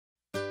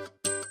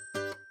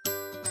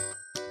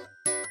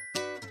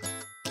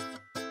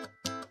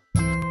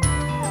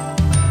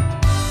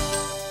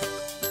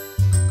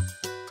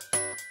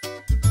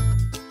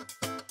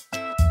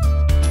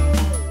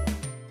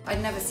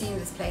seen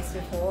this place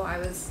before.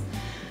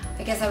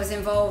 I guess I was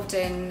involved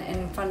in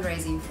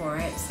fundraising for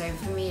it, so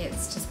for me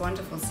it's just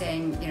wonderful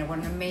seeing, you know, what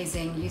an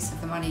amazing use of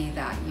the money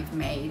that you've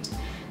made.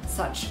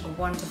 Such a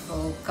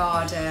wonderful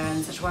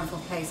garden, such a wonderful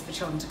place for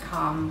children to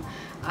come.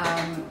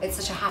 It's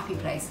such a happy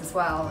place as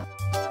well.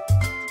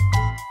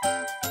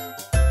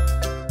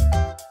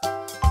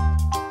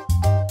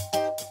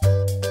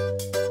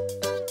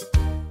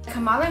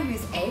 Kamala,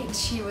 who's 8,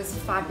 she was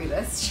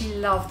fabulous. She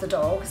loved the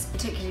dogs,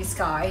 particularly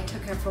Skye.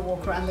 Took her for a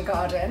walk around the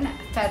garden,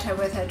 fed her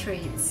with her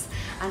treats,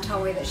 and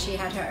told me that she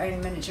had her own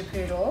miniature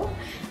poodle.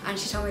 And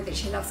she told me that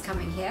she loves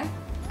coming here,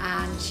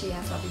 and she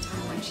has a lovely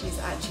time when she's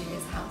at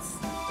Julia's house.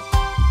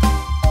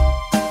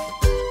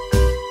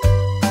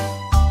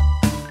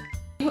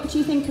 What do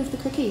you think of the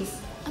cookies?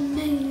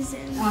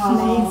 Amazing.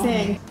 Oh.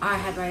 Amazing. I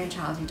had my own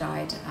child who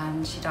died,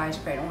 and she died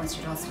at Great Ormond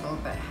Street Hospital,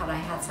 but had I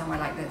had somewhere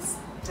like this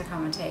to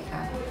come and take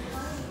her,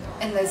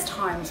 in those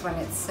times when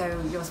it's so,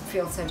 you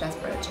feel so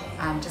desperate,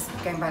 just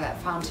going by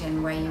that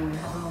fountain where you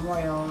have a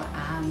memorial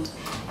and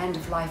end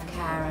of life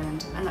care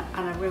and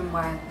a room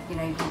where, you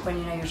know, when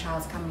you know your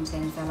child's coming to the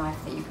end of their life,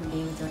 that you can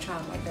be with your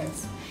child like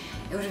this,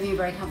 it would have been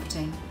very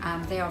comforting.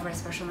 They are very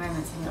special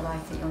moments in your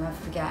life that you'll never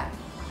forget.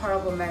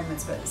 Horrible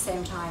moments, but at the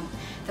same time,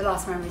 the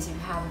last memories you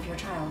have of your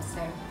child.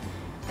 So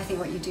I think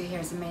what you do here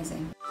is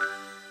amazing.